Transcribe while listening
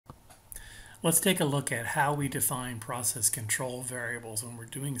Let's take a look at how we define process control variables when we're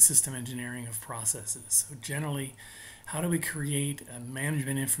doing system engineering of processes. So generally, how do we create a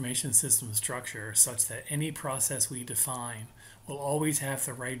management information system structure such that any process we define will always have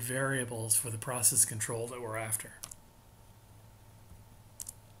the right variables for the process control that we're after?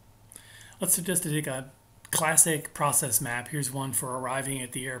 Let's just take a classic process map. Here's one for arriving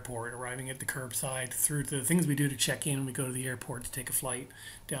at the airport, arriving at the curbside, through to the things we do to check in when we go to the airport to take a flight,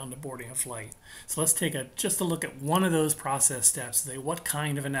 down to boarding a flight. So let's take just a look at one of those process steps. Say, what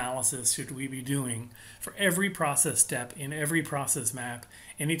kind of analysis should we be doing for every process step in every process map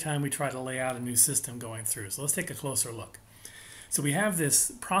anytime we try to lay out a new system going through? So let's take a closer look. So we have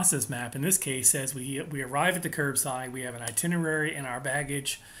this process map. In this case, says we arrive at the curbside, we have an itinerary and our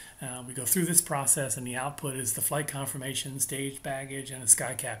baggage. We go through this process, and the output is the flight confirmation, staged baggage, and a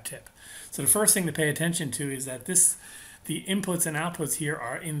skycap tip. So the first thing to pay attention to is that the inputs and outputs here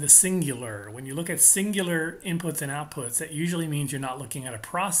are in the singular. When you look at singular inputs and outputs, that usually means you're not looking at a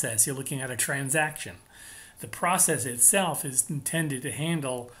process, you're looking at a transaction. The process itself is intended to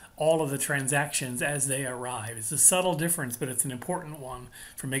handle all of the transactions as they arrive. It's a subtle difference, but it's an important one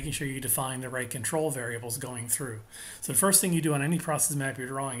for making sure you define the right control variables going through. So the first thing you do on any process map you're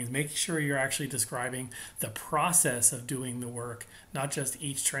drawing is making sure you're actually describing the process of doing the work, not just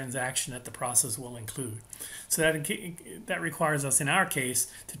each transaction that the process will include. So that requires us, in our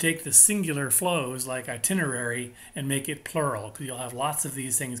case, to take the singular flows like itinerary and make it plural, because you'll have lots of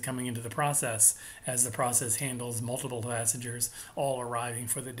these things coming into the process as the process handles multiple passengers all arriving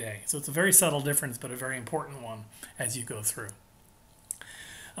for the day. So it's a very subtle difference, but a very important one as you go through.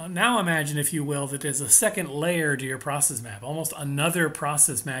 Now imagine, if you will, that there's a second layer to your process map, almost another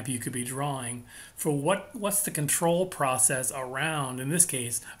process map you could be drawing for what's the control process around, in this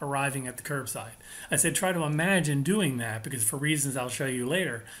case, arriving at the curbside. I said try to imagine doing that because, for reasons I'll show you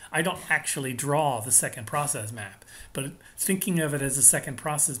later, I don't actually draw the second process map. But thinking of it as a second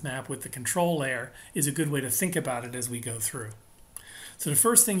process map with the control layer is a good way to think about it as we go through. So the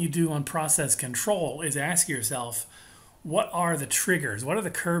first thing you do on process control is ask yourself, what are the triggers? What are the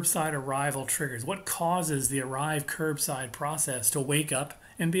curbside arrival triggers? What causes the arrive curbside process to wake up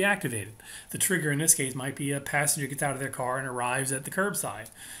and be activated? The trigger in this case might be a passenger gets out of their car and arrives at the curbside.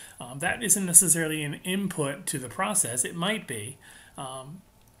 That isn't necessarily an input to the process. It might be,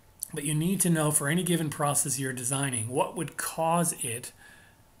 but you need to know for any given process you're designing what would cause it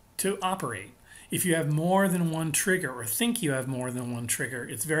to operate. If you have more than one trigger or think you have more than one trigger,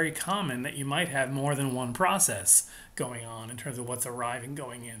 it's very common that you might have more than one process going on in terms of what's arriving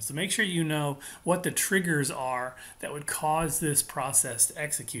going in. So make sure you know what the triggers are that would cause this process to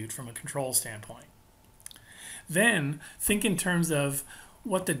execute from a control standpoint. Then think in terms of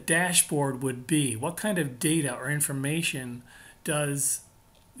what the dashboard would be. What kind of data or information does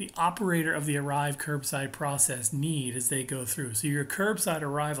the operator of the arrive curbside process need as they go through? So your curbside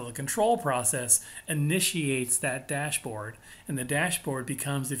arrival, the control process, initiates that dashboard, and the dashboard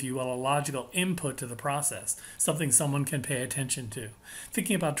becomes, if you will, a logical input to the process, something someone can pay attention to.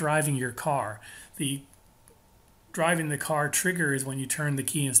 Thinking about driving your car, the driving the car trigger is when you turn the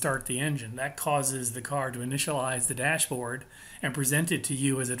key and start the engine. That causes the car to initialize the dashboard and present it to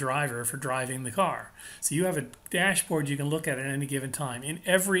you as a driver for driving the car. So you have a dashboard you can look at any given time. In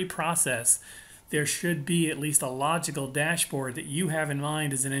every process, there should be at least a logical dashboard that you have in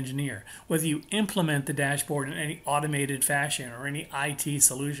mind as an engineer. Whether you implement the dashboard in any automated fashion or any IT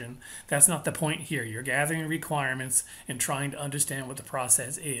solution, that's not the point here. You're gathering requirements and trying to understand what the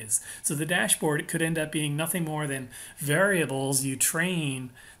process is. So the dashboard could end up being nothing more than variables you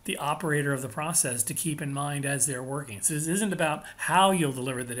train the operator of the process to keep in mind as they're working. So this isn't about how you'll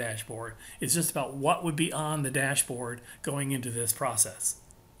deliver the dashboard. It's just about what would be on the dashboard going into this process.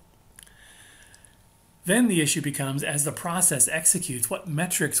 Then the issue becomes, as the process executes, what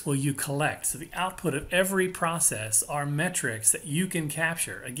metrics will you collect? So the output of every process are metrics that you can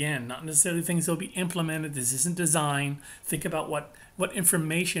capture. Again, not necessarily things that will be implemented. This isn't design. Think about what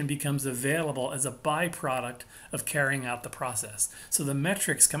information becomes available as a byproduct of carrying out the process. So the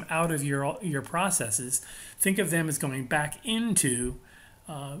metrics come out of your processes. Think of them as going back into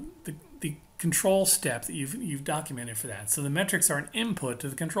the control step that you've documented for that. So the metrics are an input to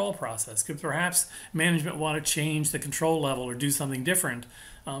the control process. Could perhaps management want to change the control level or do something different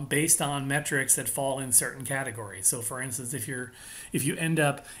based on metrics that fall in certain categories. So for instance, if you end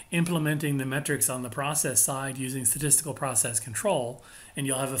up implementing the metrics on the process side using statistical process control, and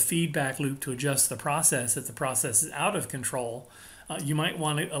you'll have a feedback loop to adjust the process if the process is out of control, you might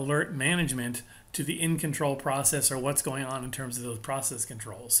want to alert management to the in-control process or what's going on in terms of those process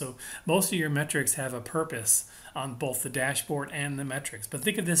controls. So most of your metrics have a purpose on both the dashboard and the metrics. But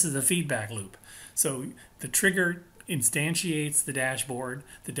think of this as a feedback loop. So the trigger instantiates the dashboard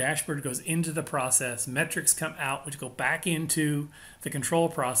goes into the process, metrics come out, which go back into the control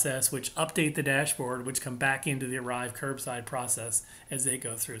process, which update the dashboard, which come back into the arrive curbside process as they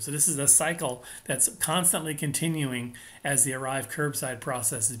go through. So this is a cycle that's constantly continuing as the arrive curbside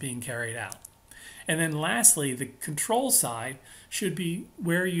process is being carried out. And then lastly, the control side should be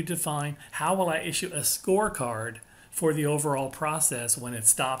where you define how will I issue a scorecard for the overall process when it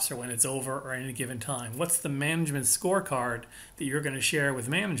stops or when it's over or at any given time. What's the management scorecard that you're going to share with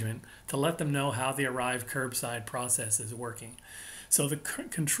management to let them know how the arrive curbside process is working? So the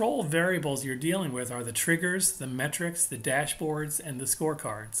control variables you're dealing with are the triggers, the metrics, the dashboards, and the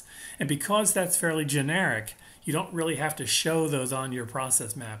scorecards. And because that's fairly generic, you don't really have to show those on your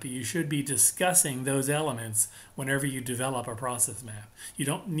process map. You should be discussing those elements whenever you develop a process map. You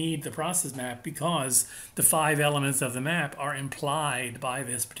don't need the process map because the 5 elements of the map are implied by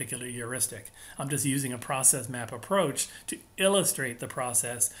this particular heuristic. I'm just using a process map approach to illustrate the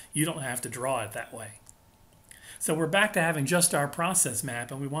process. You don't have to draw it that way. So we're back to having just our process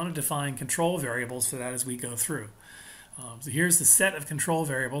map, and we want to define control variables for that as we go through. So here's the set of control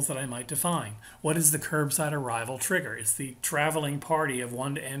variables that I might define. What is the curbside arrival trigger? It's the traveling party of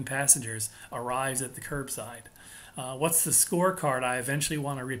 1 to n passengers arrives at the curbside. What's the scorecard I eventually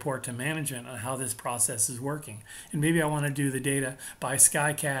want to report to management on how this process is working? And maybe I want to do the data by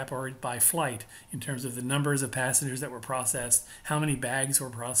SkyCap or by flight in terms of the numbers of passengers that were processed, how many bags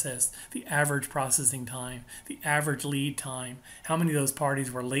were processed, the average processing time, the average lead time, how many of those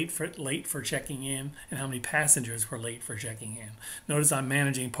parties were late for checking in, and how many passengers were late for checking in. Notice I'm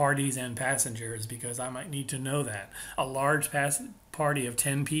managing parties and passengers because I might need to know that. A large party of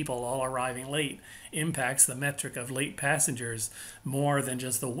 10 people all arriving late impacts the metric of late passengers more than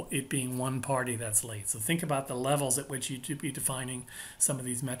just it being one party that's late. So think about the levels at which you should be defining some of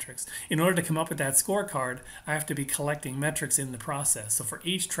these metrics. In order to come up with that scorecard, I have to be collecting metrics in the process. So for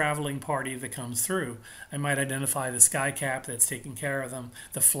each traveling party that comes through, I might identify the SkyCap that's taking care of them,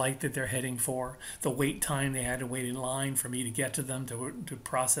 the flight that they're heading for, the wait time they had to wait in line for me to get to them to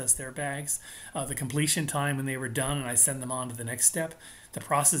process their bags, the completion time when they were done and I send them on to the next step, the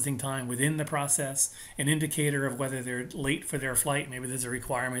processing time within the process, an indicator of whether they're late for their flight. Maybe there's a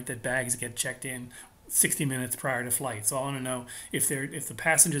requirement that bags get checked in 60 minutes prior to flight. So I want to know if the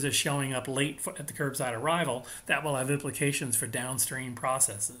passengers are showing up late at the curbside arrival, that will have implications for downstream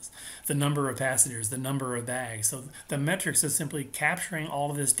processes. The number of passengers, the number of bags. So the metrics is simply capturing all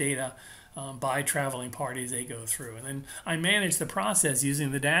of this data by traveling parties they go through. And then I manage the process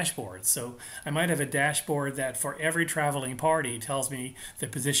using the dashboard. So I might have a dashboard that for every traveling party tells me the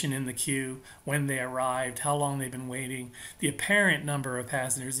position in the queue, when they arrived, how long they've been waiting, the apparent number of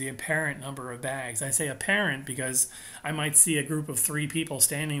passengers, the apparent number of bags. I say apparent because I might see a group of 3 people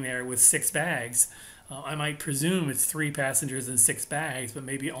standing there with 6 bags. I might presume it's 3 passengers and 6 bags, but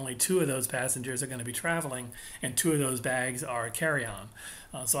maybe only 2 of those passengers are going to be traveling and 2 of those bags are carry-on.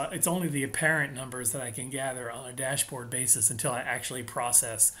 So it's only the apparent numbers that I can gather on a dashboard basis until I actually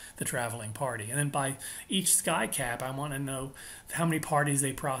process the traveling party. And then by each SkyCap, I want to know how many parties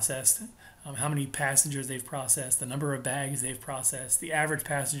they processed, how many passengers they've processed, the number of bags they've processed, the average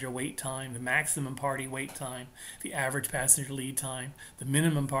passenger wait time, the maximum party wait time, the average passenger lead time, the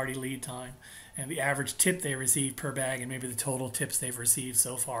minimum party lead time, and the average tip they received per bag, and maybe the total tips they've received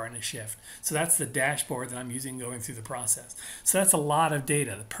so far in a shift. So that's the dashboard that I'm using going through the process. So that's a lot of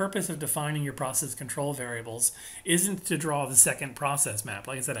data. The purpose of defining your process control variables isn't to draw the second process map.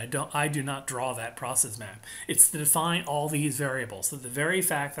 Like I said, I do not draw that process map. It's to define all these variables. So the very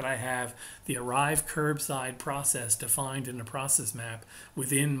fact that I have the arrive curbside process defined in a process map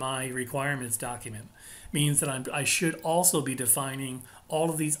within my requirements document means that I should also be defining all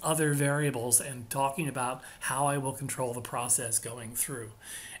of these other variables and talking about how I will control the process going through.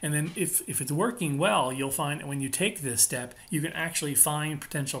 And then if it's working well, you'll find that when you take this step, you can actually find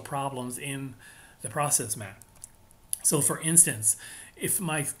potential problems in the process map. So for instance, if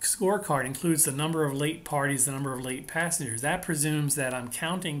my scorecard includes the number of late parties, the number of late passengers, that presumes that I'm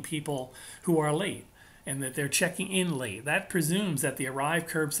counting people who are late and that they're checking in late. That presumes that the arrive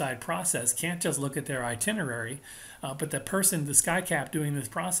curbside process can't just look at their itinerary, but the person, the SkyCap doing this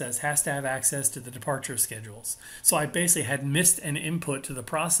process, has to have access to the departure schedules. So I basically had missed an input to the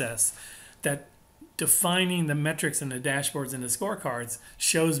process that defining the metrics and the dashboards and the scorecards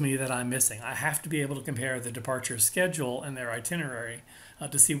shows me that I'm missing. I have to be able to compare the departure schedule and their itinerary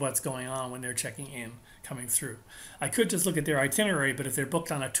to see what's going on when they're checking in, coming through. I could just look at their itinerary, but if they're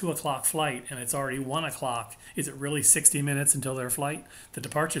booked on a 2 o'clock flight and it's already 1 o'clock, is it really 60 minutes until their flight? The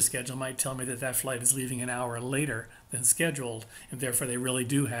departure schedule might tell me that that flight is leaving an hour later than scheduled, and therefore they really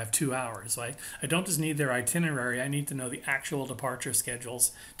do have 2 hours. So I don't just need their itinerary, I need to know the actual departure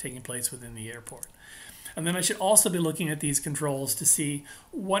schedules taking place within the airport. And then I should also be looking at these controls to see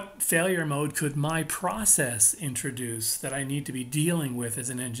what failure mode could my process introduce that I need to be dealing with as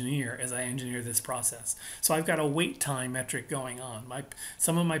an engineer as I engineer this process. So I've got a wait time metric going on.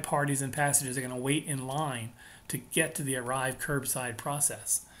 Some of my parties and passengers are going to wait in line to get to the arrive curbside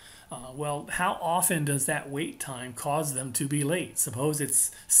process. Well, how often does that wait time cause them to be late? Suppose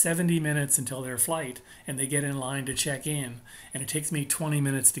it's 70 minutes until their flight and they get in line to check in and it takes me 20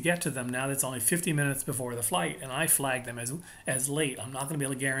 minutes to get to them. Now that's only 50 minutes before the flight and I flag them as late. I'm not going to be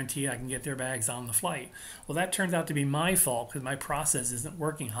able to guarantee I can get their bags on the flight. Well, that turns out to be my fault because my process isn't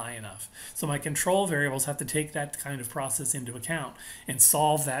working high enough. So my control variables have to take that kind of process into account and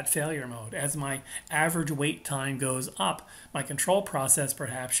solve that failure mode. As my average wait time goes up, my control process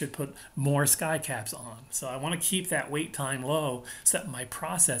perhaps should put more sky caps on. So I want to keep that wait time low so that my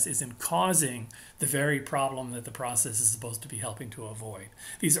process isn't causing the very problem that the process is supposed to be helping to avoid.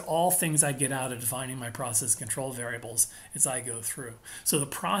 These are all things I get out of defining my process control variables as I go through. So the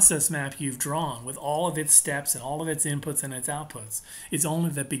process map you've drawn with all of its steps and all of its inputs and its outputs is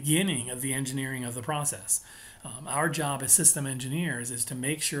only the beginning of the engineering of the process. Our job as system engineers is to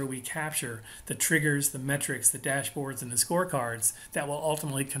make sure we capture the triggers, the metrics, the dashboards, and the scorecards that will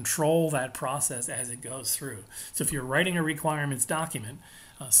ultimately control that process as it goes through. So if you're writing a requirements document,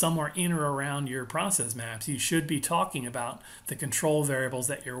 somewhere in or around your process maps, you should be talking about the control variables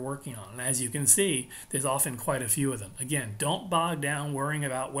that you're working on. And as you can see, there's often quite a few of them. Again, don't bog down worrying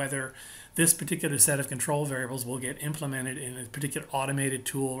about whether this particular set of control variables will get implemented in a particular automated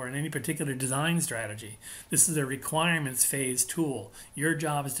tool or in any particular design strategy. This is a requirements phase tool. Your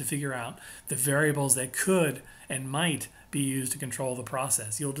job is to figure out the variables that could and might be used to control the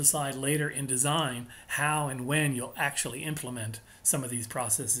process. You'll decide later in design how and when you'll actually implement some of these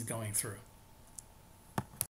processes going through.